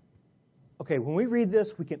 okay, when we read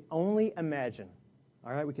this, we can only imagine.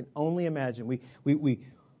 All right, we can only imagine. We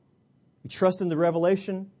trust in the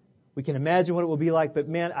revelation. We can imagine what it will be like. But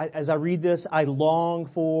man, as I read this, I long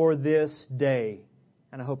for this day.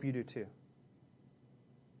 And I hope you do too.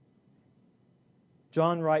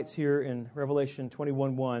 John writes here in Revelation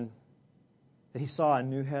 21:1 that he saw a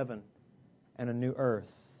new heaven and a new earth.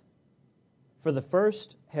 For the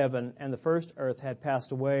first heaven and the first earth had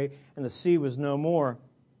passed away, and the sea was no more.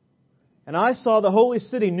 And I saw the holy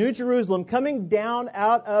city, New Jerusalem, coming down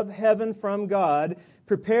out of heaven from God,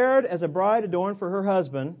 prepared as a bride adorned for her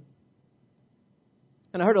husband.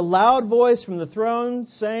 And I heard a loud voice from the throne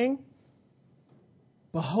saying,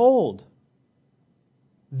 "Behold,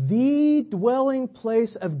 the dwelling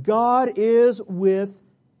place of God is with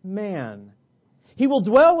man. He will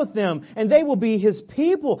dwell with them, and they will be His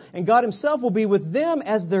people, and God Himself will be with them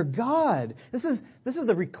as their God." This is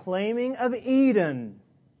the reclaiming of Eden.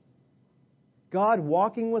 God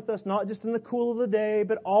walking with us, not just in the cool of the day,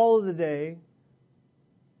 but all of the day.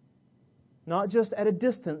 Not just at a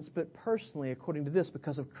distance, but personally, according to this,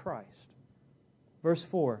 because of Christ. Verse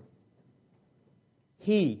 4.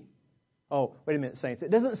 Oh, wait a minute, saints. It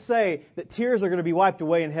doesn't say that tears are going to be wiped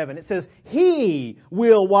away in heaven. It says He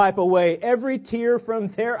will wipe away every tear from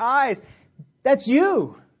their eyes. That's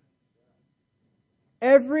you.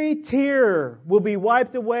 Every tear will be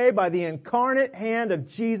wiped away by the incarnate hand of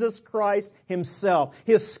Jesus Christ Himself.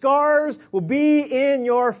 His scars will be in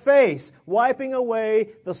your face, wiping away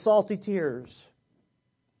the salty tears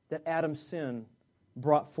that Adam's sin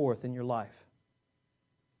brought forth in your life.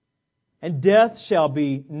 And death shall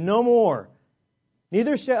be no more.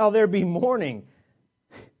 Neither shall there be mourning,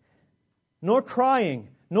 nor crying,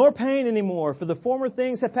 nor pain anymore, for the former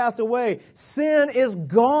things have passed away. Sin is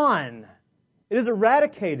gone. It is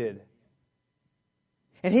eradicated.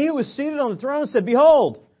 And He who was seated on the throne said,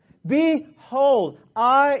 Behold,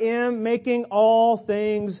 I am making all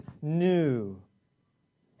things new.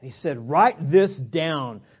 And He said, Write this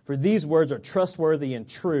down, for these words are trustworthy and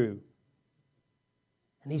true.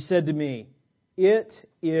 And He said to me, It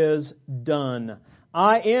is done.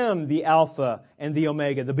 I am the Alpha and the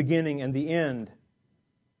Omega, the beginning and the end.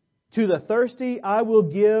 To the thirsty I will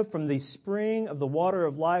give from the spring of the water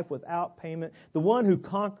of life without payment. The one who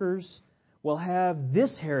conquers will have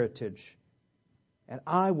this heritage, and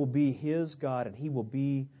I will be his God, and he will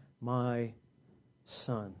be my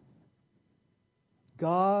son.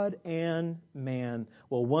 God and man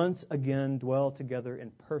will once again dwell together in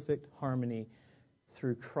perfect harmony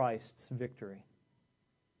through Christ's victory.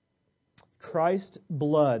 Christ's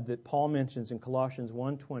blood that Paul mentions in Colossians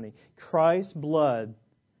 1:20, Christ's blood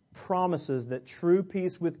promises that true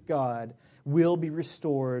peace with God will be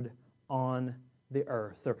restored on the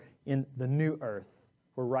earth, or in the new earth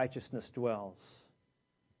where righteousness dwells.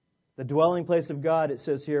 The dwelling place of God, it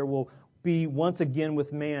says here, will be once again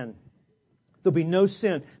with man. There'll be no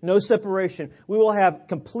sin, no separation. We will have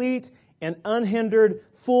complete and unhindered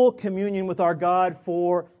full communion with our God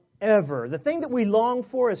forever. The thing that we long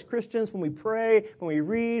for as Christians when we pray, when we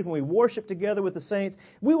read, when we worship together with the saints,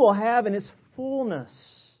 we will have in its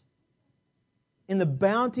fullness, in the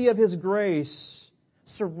bounty of His grace,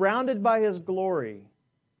 surrounded by His glory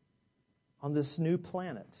on this new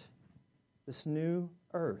planet, this new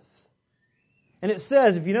earth. And it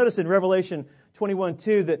says, if you notice in Revelation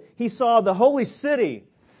 21:2, that He saw the holy city,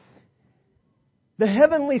 the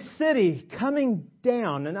heavenly city coming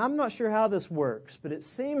down. And I'm not sure how this works, but it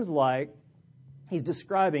seems like He's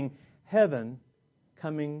describing heaven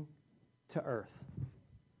coming to earth.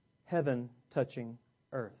 Heaven touching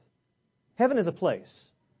earth. Heaven is a place.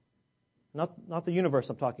 Not the universe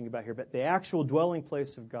I'm talking about here, but the actual dwelling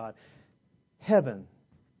place of God. Heaven,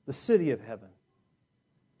 the city of heaven,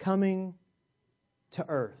 coming to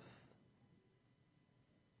earth.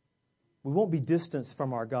 We won't be distanced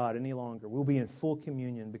from our God any longer. We'll be in full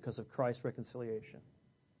communion because of Christ's reconciliation.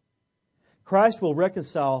 Christ will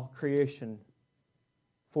reconcile creation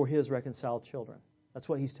for His reconciled children. That's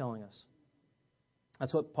what He's telling us.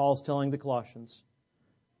 That's what Paul's telling the Colossians.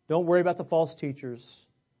 Don't worry about the false teachers.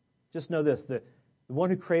 Just know this, the one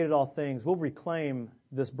who created all things will reclaim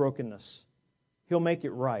this brokenness. He'll make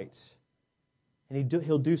it right. And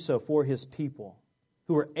He'll do so for His people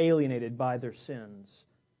who are alienated by their sins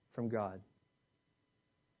from God.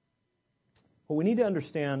 What we need to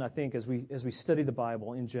understand, I think, as we study the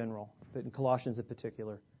Bible in general, but in Colossians in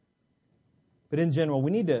particular, but in general,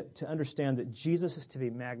 we need to understand that Jesus is to be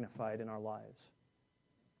magnified in our lives,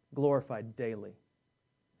 glorified daily.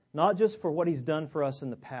 Not just for what He's done for us in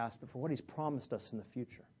the past, but for what He's promised us in the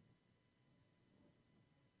future.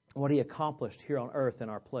 What He accomplished here on earth in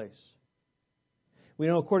our place. We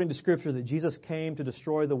know according to Scripture that Jesus came to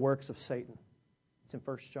destroy the works of Satan. It's in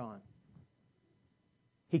 1 John.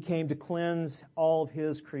 He came to cleanse all of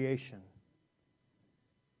His creation.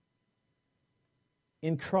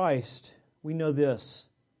 In Christ, we know this,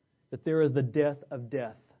 that there is the death of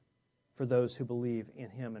death for those who believe in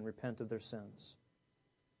Him and repent of their sins.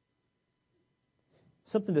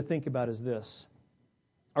 Something to think about is this.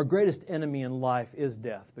 Our greatest enemy in life is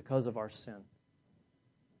death because of our sin.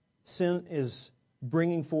 Sin is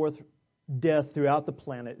bringing forth death throughout the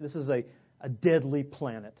planet. This is a deadly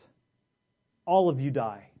planet. All of you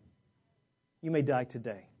die. You may die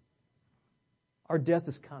today. Our death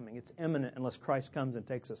is coming. It's imminent unless Christ comes and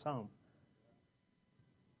takes us home.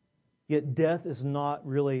 Yet death is not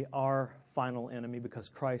really our final enemy because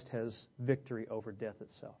Christ has victory over death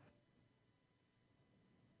itself.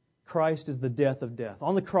 Christ is the death of death.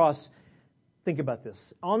 On the cross, think about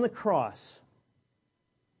this. On the cross,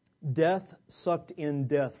 death sucked in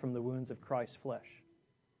death from the wounds of Christ's flesh.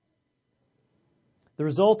 The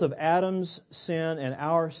result of Adam's sin and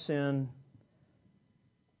our sin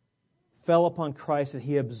fell upon Christ, and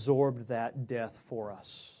He absorbed that death for us.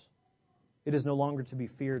 It is no longer to be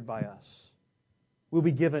feared by us. We'll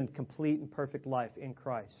be given complete and perfect life in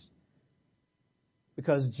Christ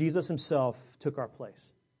because Jesus Himself took our place.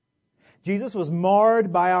 Jesus was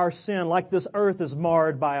marred by our sin like this earth is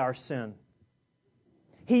marred by our sin.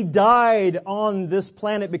 He died on this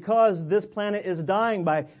planet because this planet is dying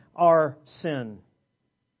by our sin.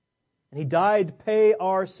 And He died to pay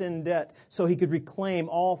our sin debt so He could reclaim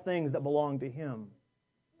all things that belong to Him.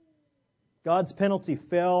 God's penalty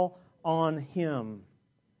fell on Him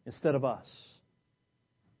instead of us.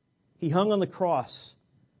 He hung on the cross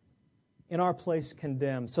in our place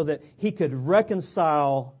condemned so that He could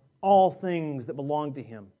reconcile all things that belong to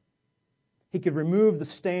Him. He could remove the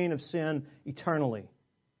stain of sin eternally.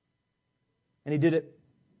 And He did it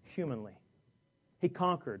humanly. He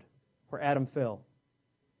conquered where Adam fell.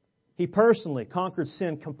 He personally conquered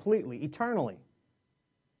sin completely, eternally.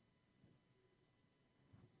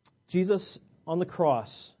 Jesus on the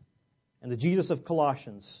cross and the Jesus of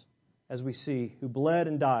Colossians, as we see, who bled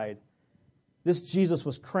and died, this Jesus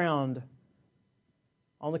was crowned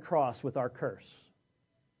on the cross with our curse.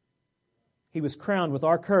 He was crowned with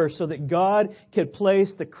our curse so that God could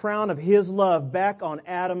place the crown of His love back on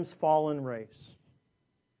Adam's fallen race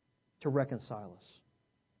to reconcile us.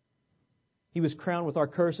 He was crowned with our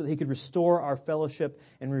curse so that He could restore our fellowship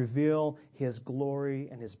and reveal His glory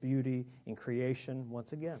and His beauty in creation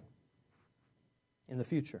once again in the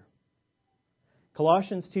future.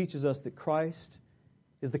 Colossians teaches us that Christ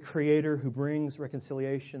is the Creator who brings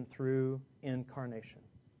reconciliation through incarnation.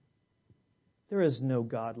 There is no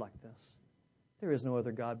God like this. There is no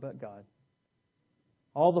other God but God.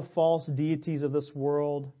 All the false deities of this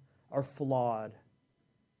world are flawed,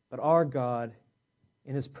 but our God,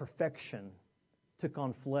 in His perfection, took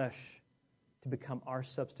on flesh to become our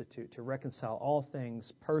substitute, to reconcile all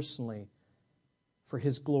things personally for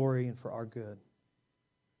His glory and for our good.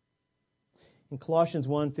 In Colossians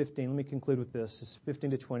 1:15, let me conclude with this. It's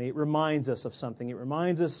 15 to 20. It reminds us of something. It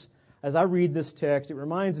reminds us, as I read this text, it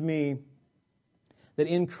reminds me that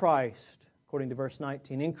in Christ, according to verse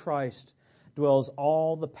 19, in Christ dwells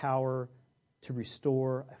all the power to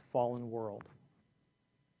restore a fallen world.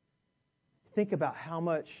 Think about how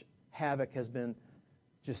much havoc has been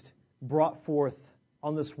just brought forth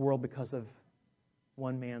on this world because of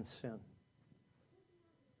one man's sin.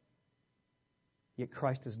 Yet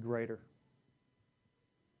Christ is greater.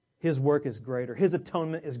 His work is greater. His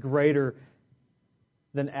atonement is greater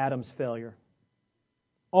than Adam's failure.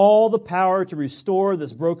 All the power to restore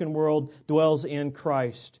this broken world dwells in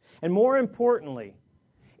Christ. And more importantly,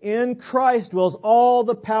 in Christ dwells all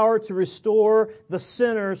the power to restore the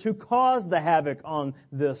sinners who caused the havoc on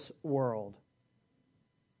this world.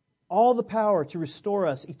 All the power to restore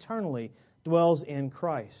us eternally dwells in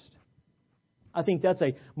Christ. I think that's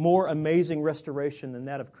a more amazing restoration than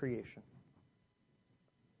that of creation.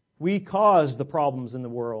 We caused the problems in the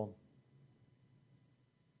world.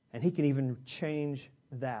 And He can even change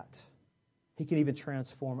that. He can even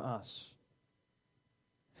transform us.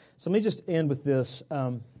 So let me just end with this.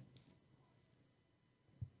 Have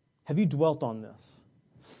you dwelt on this?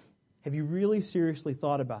 Have you really seriously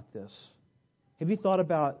thought about this? Have you thought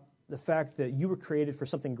about the fact that you were created for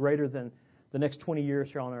something greater than the next 20 years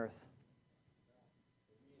here on earth?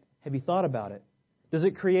 Have you thought about it? Does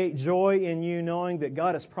it create joy in you knowing that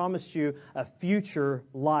God has promised you a future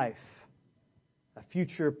life? A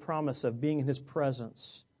future promise of being in His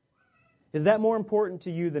presence. Is that more important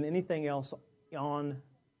to you than anything else on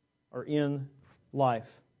or in life?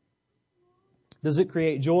 Does it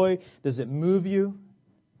create joy? Does it move you?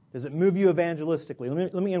 Does it move you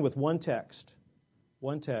evangelistically? Let me end with one text.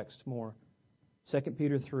 One text more. 2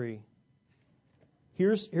 Peter 3.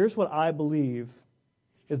 Here's what I believe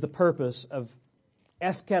is the purpose of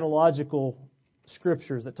eschatological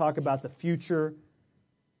scriptures that talk about the future,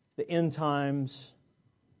 the end times,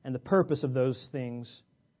 and the purpose of those things.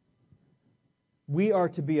 We are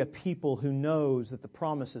to be a people who knows that the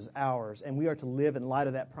promise is ours, and we are to live in light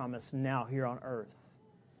of that promise now here on earth.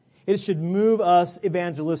 It should move us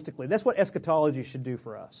evangelistically. That's what eschatology should do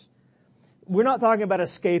for us. We're not talking about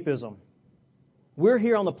escapism. We're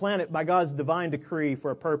here on the planet by God's divine decree for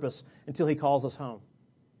a purpose until He calls us home.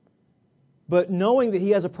 But knowing that He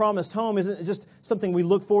has a promised home isn't just something we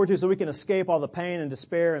look forward to so we can escape all the pain and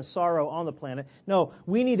despair and sorrow on the planet. No,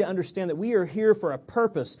 we need to understand that we are here for a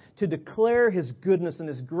purpose, to declare His goodness and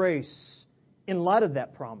His grace in light of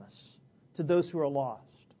that promise to those who are lost.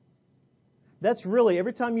 That's really,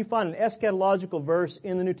 every time you find an eschatological verse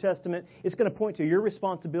in the New Testament, it's going to point to your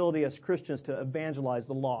responsibility as Christians to evangelize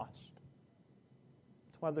the lost.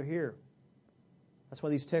 That's why they're here. That's why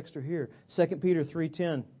these texts are here. 2 Peter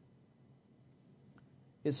 3:10.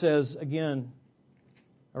 It says, again,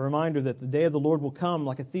 a reminder that the day of the Lord will come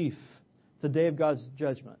like a thief, the day of God's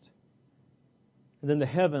judgment. And then the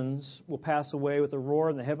heavens will pass away with a roar,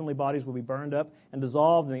 and the heavenly bodies will be burned up and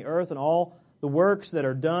dissolved, and the earth and all the works that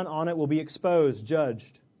are done on it will be exposed,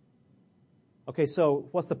 judged. Okay, so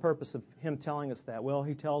what's the purpose of him telling us that? Well,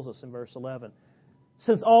 he tells us in verse 11,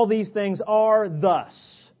 since all these things are thus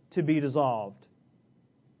to be dissolved,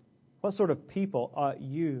 what sort of people ought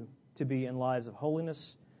you to be in lives of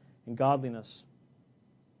holiness and godliness,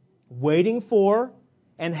 waiting for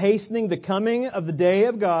and hastening the coming of the day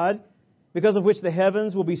of God, because of which the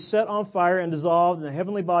heavens will be set on fire and dissolved, and the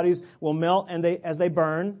heavenly bodies will melt as they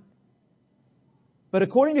burn. But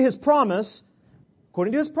according to His promise,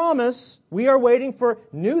 we are waiting for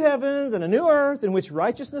new heavens and a new earth in which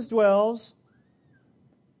righteousness dwells.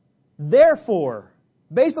 Therefore,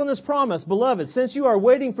 based on this promise, beloved, since you are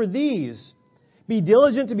waiting for these, be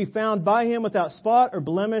diligent to be found by Him without spot or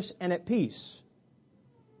blemish and at peace.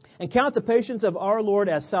 And count the patience of our Lord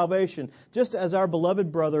as salvation, just as our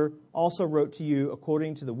beloved brother also wrote to you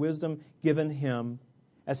according to the wisdom given him,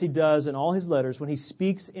 as he does in all his letters when he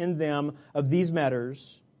speaks in them of these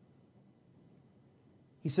matters.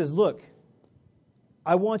 He says, look,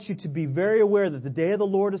 I want you to be very aware that the day of the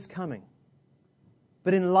Lord is coming.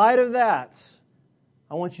 But in light of that,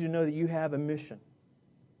 I want you to know that you have a mission.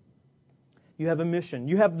 You have a mission.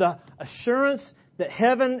 You have the assurance that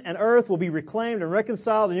heaven and earth will be reclaimed and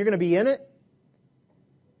reconciled, and you're going to be in it.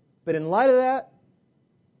 But in light of that,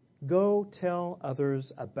 go tell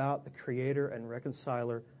others about the Creator and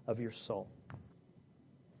Reconciler of your soul.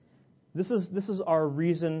 This is our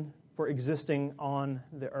reason for existing on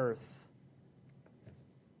the earth.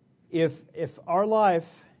 If our life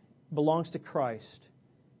belongs to Christ,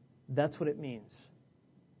 that's what it means.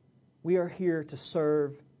 We are here to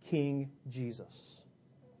serve King Jesus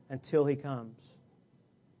until He comes,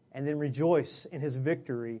 and then rejoice in His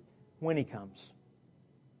victory when He comes.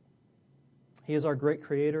 He is our great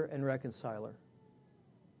Creator and Reconciler.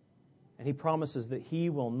 And He promises that He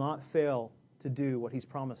will not fail to do what He's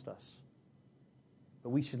promised us. But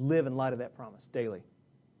we should live in light of that promise daily.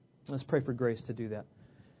 Let's pray for grace to do that.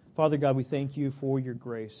 Father God, we thank You for Your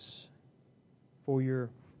grace, for Your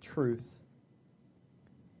truth.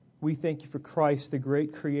 We thank You for Christ, the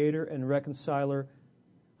great Creator and Reconciler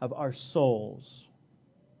of our souls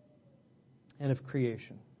and of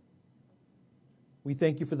creation. We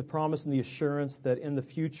thank You for the promise and the assurance that in the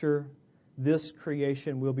future, this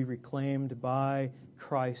creation will be reclaimed by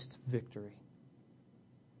Christ's victory.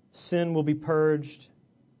 Sin will be purged,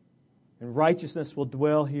 and righteousness will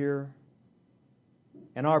dwell here.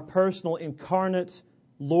 And our personal incarnate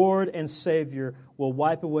Lord and Savior will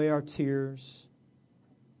wipe away our tears.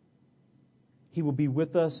 He will be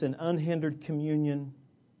with us in unhindered communion.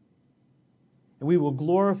 And we will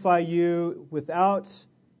glorify You without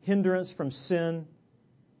hindrance from sin.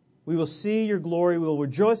 We will see Your glory. We will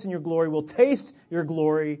rejoice in Your glory. We'll taste Your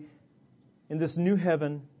glory in this new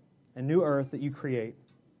heaven and new earth that You create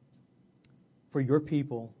for Your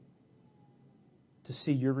people to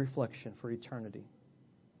see Your reflection for eternity.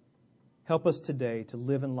 Help us today to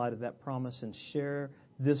live in light of that promise and share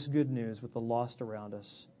this good news with the lost around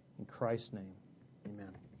us. In Christ's name.